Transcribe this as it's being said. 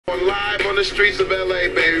Live on the streets of LA,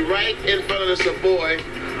 baby, right in front of the Savoy.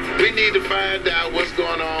 We need to find out what's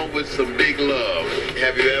going on with some big love.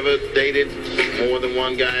 Have you ever dated more than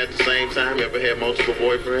one guy at the same time? Ever had multiple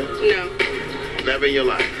boyfriends? No. Never in your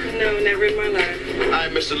life? No, never in my life. All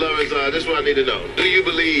right, Mr. Lovers, this is what I need to know. Do you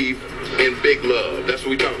believe in big love? That's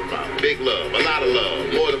what we're talking about. Big love, a lot of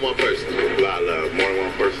love, more than one person. A lot of love, more than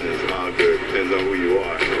one person is all good. Depends on who you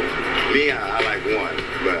are. Me, I like one,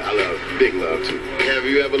 but I love big love too. Have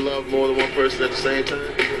you ever loved more than one person at the same time?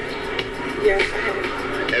 Yes, I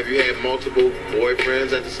have. Have you had multiple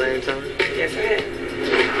boyfriends at the same time? Yes, I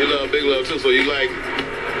have. You love big love too, so you like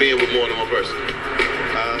being with more than one person?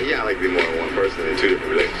 Yeah, I like being more than one person in two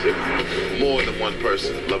different relationships. More than one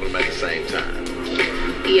person, loving them at the same time.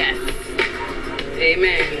 Yes.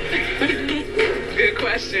 Amen. Good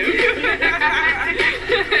question.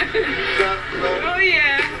 Oh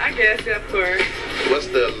yeah, I guess, of course. What's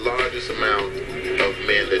the largest amount of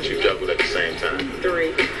men that you juggled at the same time?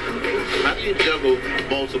 3. How do you juggle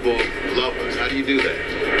multiple lovers? How do you do that?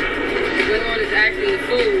 When one is acting the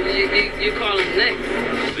fool, you call him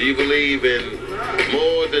next. Do you believe in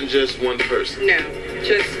more than just one person? No,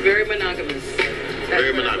 just very monogamous.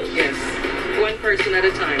 Very monogamous? Yes. One person at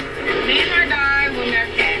a time. Men are dogs, women are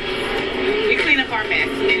cats. We clean up our mess.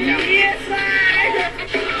 Yes, sir.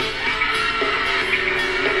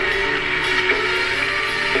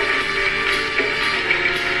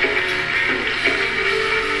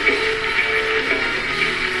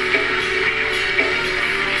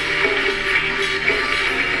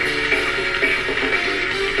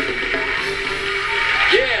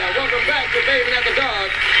 Baby and the dog.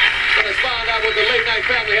 Let's find out what the late night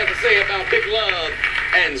family has to say about big love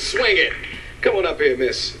and swinging. Come on up here,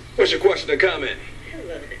 miss. What's your question or comment?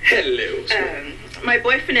 Hello. My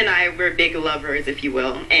boyfriend and I, we're big lovers, if you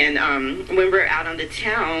will. And when we're out on the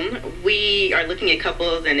town, we are looking at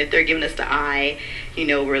couples, and if they're giving us the eye, you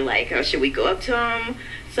know, we're like, oh, should we go up to them?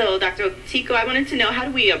 So, Dr. Tico, I wanted to know, how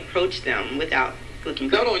do we approach them without looking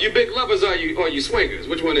good? No, you big lovers or you swingers?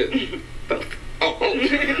 Which one is it? Both. Oh.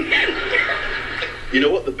 You know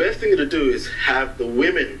what? The best thing to do is have the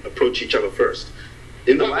women approach each other first.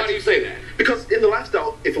 Why do you say that? Because in the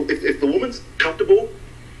lifestyle, if the woman's comfortable,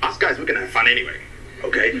 us guys, we can have fun anyway.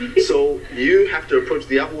 Okay? So you have to approach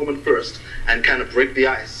the other woman first and kind of break the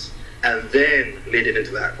ice and then lead it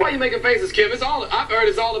into that. Why are you making faces, Kim? I've heard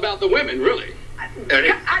it's all about the women, really.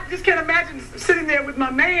 I just can't imagine sitting there with my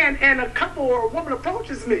man and a couple or a woman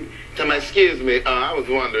approaches me. Excuse me, I was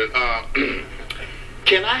wondering,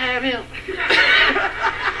 can I have him?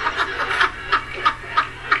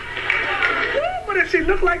 But if she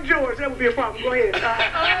looked like George, that would be a problem. Go ahead.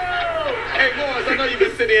 Hey, boys, I know you've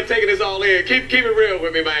been sitting here taking this all in. Keep it real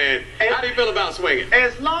with me, man. How do you feel about swinging?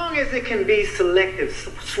 As long as it can be selective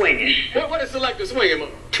swinging. What is selective swinging?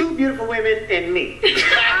 2 beautiful women and me. That's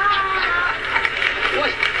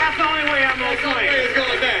the only way I'm going to swing. It's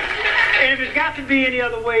going down. And if it's got to be any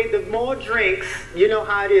other way, the more drinks, you know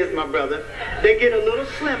how it is, my brother, they get a little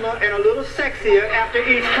slimmer and a little sexier after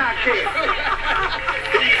each cocktail.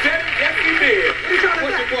 He said it, yes he did.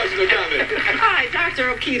 What's your question or comment? Hi,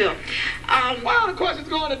 Dr. Okito. Why are the questions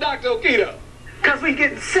going to Dr. Okito? Because we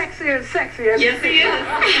getting sexier and sexier. Yes, he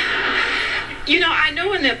is. You know, I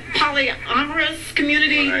know in the polyamorous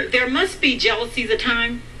community, there must be jealousies at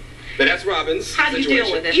times. But that's Robin's How do you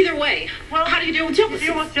deal with it? Either way, well, how do you deal with jealousy?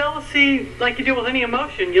 You deal with jealousy like you deal with any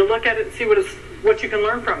emotion. You look at it and see what you can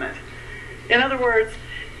learn from it. In other words,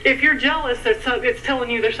 if you're jealous, it's telling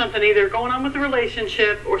you there's something either going on with the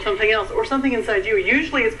relationship or something else, or something inside you.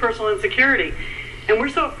 Usually it's personal insecurity. And we're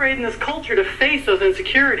so afraid in this culture to face those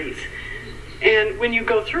insecurities. And when you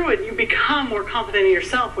go through it, you become more confident in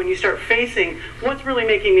yourself when you start facing what's really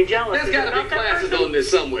making me jealous. There's got to be classes on this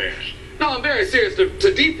somewhere. No, I'm very serious. To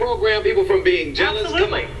deprogram people from being jealous.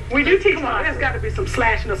 Absolutely. Come on. We do teach them. There's got to be some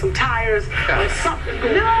slashing of some tires or something.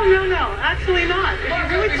 No. Actually not. If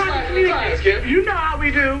you really try to communicate. You know how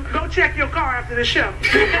we do. Go check your car after the show.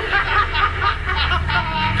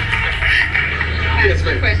 Yes,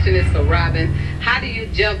 my question is for Robin. How do you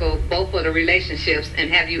juggle both of the relationships,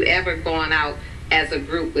 and have you ever gone out as a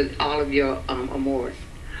group with all of your amours?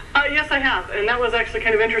 Yes, I have. And that was actually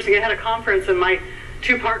kind of interesting. I had a conference, and my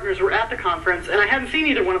 2 partners were at the conference, and I hadn't seen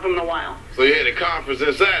either one of them in a while. So you had a conference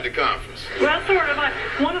inside the conference? Well, sort of.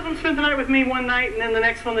 One of them spent the night with me one night, and then the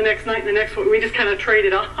next one the next night, and the next one. We just kind of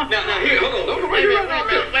traded off. Now, here, hold on. Wait a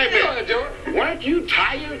minute. Weren't you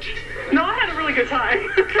tired? No, I had a really good time.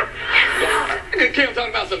 Kim talking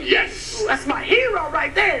about some yes. That's my hero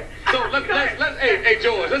right there. So hey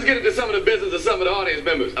George, let's get into some of the business of some of the audience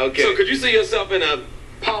members. Okay. So could you see yourself in a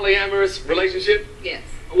polyamorous relationship? Yes.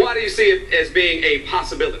 Why do you see it as being a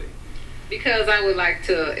possibility? Because I would like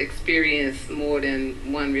to experience more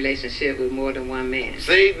than one relationship with more than one man.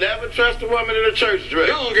 See, never trust a woman in a church dress.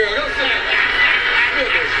 Go on, girl. Go sit down.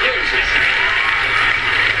 Goodness gracious.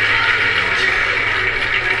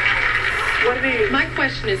 What do you? My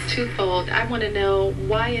question is twofold. I want to know,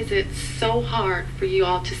 why is it so hard for you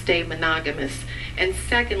all to stay monogamous? And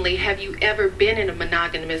secondly, have you ever been in a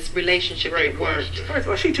monogamous relationship Great at work? question. First of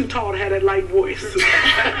all, she too tall to have that light voice.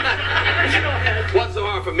 What's so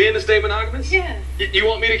hard for men to stay monogamous? Yes. You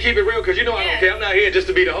want me to keep it real? Because you know I don't care. I'm not here just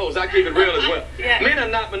to be the host. I keep it real as well. Yeah. Men are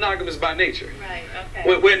not monogamous by nature. Right,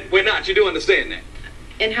 okay. We're not. You do understand that.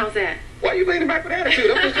 And how's that? Why are you leaning back with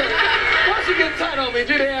attitude? I'm just trying to... Why she get tight on me? You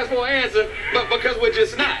didn't ask for an answer, but because we're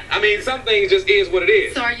just not. I mean, some things just is what it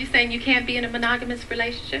is. So are you saying you can't be in a monogamous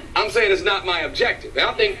relationship? I'm saying it's not my objective. And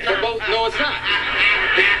I think for both, no, it's not.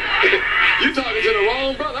 You talking to the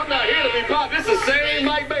wrong brother. I'm not here to be pop. This is the same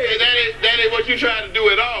Mike Baisden. That ain't what you trying to do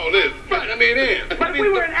at all, is it? Right, I mean, yeah. But if we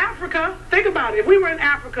were in Africa, think about it. If we were in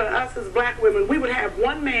Africa, us as black women, we would have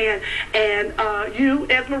one man, and you,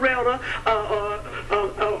 Esmeralda,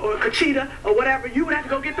 or Conchita, or whatever, you would have to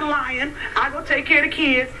go get the lion. I go take care of the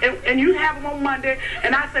kids, and you have them on Monday,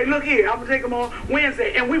 and I say, look here, I'm gonna take them on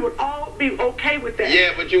Wednesday, and we would all be okay with that.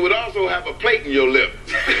 Yeah, but you would also have a plate in your lip.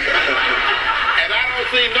 And I don't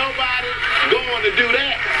see nobody going to do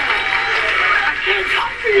that. I can't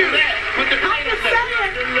talk to you. Do that. Put the plate in there.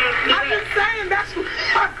 I'm just saying, that's what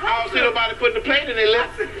I don't see nobody putting the plate in their lip.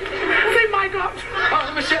 See, Michael. Oh,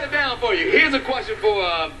 let me shut it down for you. Here's a question for,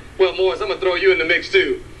 well, Morris, I'm going to throw you in the mix,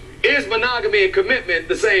 too. Is monogamy and commitment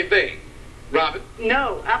the same thing? Robin?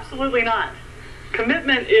 No, absolutely not.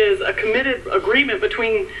 Commitment is a committed agreement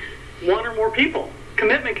between one or more people.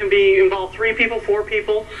 Commitment can involve 3 people, 4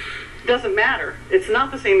 people. Doesn't matter. It's not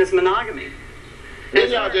the same as monogamy.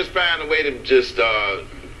 Didn't y'all just find a way to just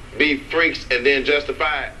be freaks and then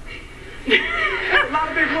justify it? That's a lot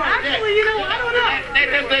of big words. Actually, you know, I don't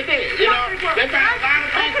know. They did. You know, they found a lot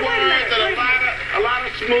of big words and a lot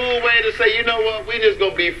of smooth way to say, you know what, we just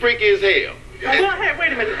gonna be freaky as hell. Well, hey,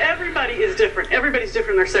 wait a minute. Everybody is different. Everybody's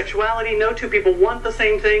different in their sexuality. No 2 people want the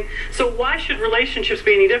same thing. So why should relationships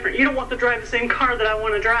be any different? You don't want to drive the same car that I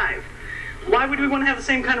want to drive. Why would we want to have the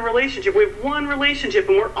same kind of relationship? We have one relationship,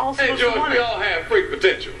 and we're all supposed Hey, George, to want we it. all have freak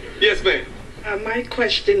potential. Yes, ma'am. My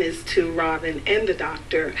question is to Robin and the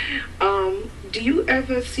doctor. Do you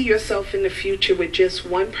ever see yourself in the future with just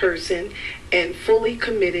one person and fully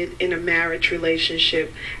committed in a marriage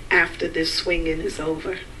relationship after this swinging is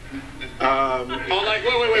over? Oh, like,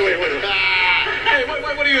 wait. Hey,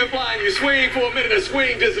 what are you implying? You swing for a minute, and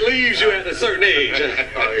swing just leaves you at a certain age.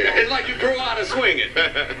 Oh, yeah. It's like you grow out of swinging.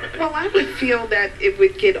 Well, I would feel that it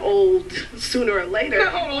would get old sooner or later.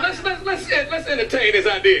 Now, hold on, let's entertain this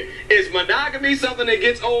idea. Is monogamy something that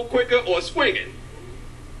gets old quicker or swinging?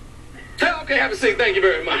 Okay, have a seat. Thank you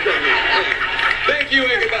very much. Thank you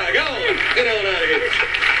and goodbye. Go on. Get on out of here.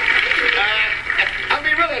 I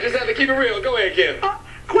mean, really, I just have to keep it real. Go ahead, Kim.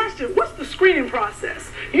 Question, what's the screening process?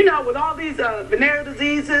 You know, with all these venereal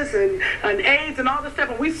diseases and AIDS and all this stuff,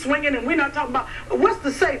 and we swinging and we're not talking about, what's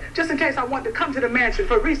the safe, just in case I want to come to the mansion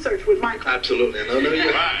for research with Michael? Absolutely. No,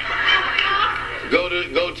 you're right. Go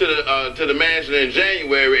to the mansion in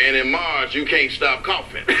January, and in March you can't stop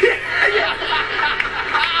coughing.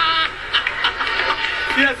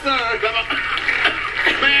 Yes, sir.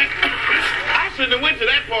 Man, I shouldn't have went to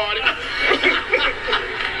that party.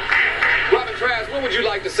 Robin Trask, what would you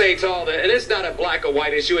like to say to all that? And it's not a black or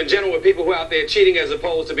white issue. In general, with people who are out there cheating as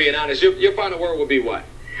opposed to being honest, your final word would be what?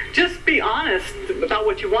 Just be honest about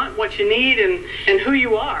what you want, what you need, and who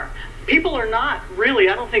you are. People are not really,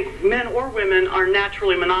 I don't think men or women are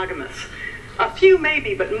naturally monogamous. A few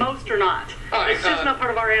maybe, but most are not. All right, it's just not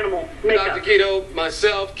part of our animal makeup. Dr. Keto,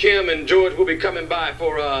 myself, Kim, and George will be coming by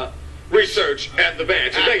for research at the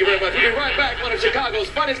bench. And thank you very much. We'll be right back. One of Chicago's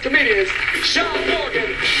funniest comedians, Sean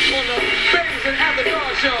Morgan, on the Baisden After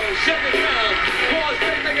Dark Show. Shut it down.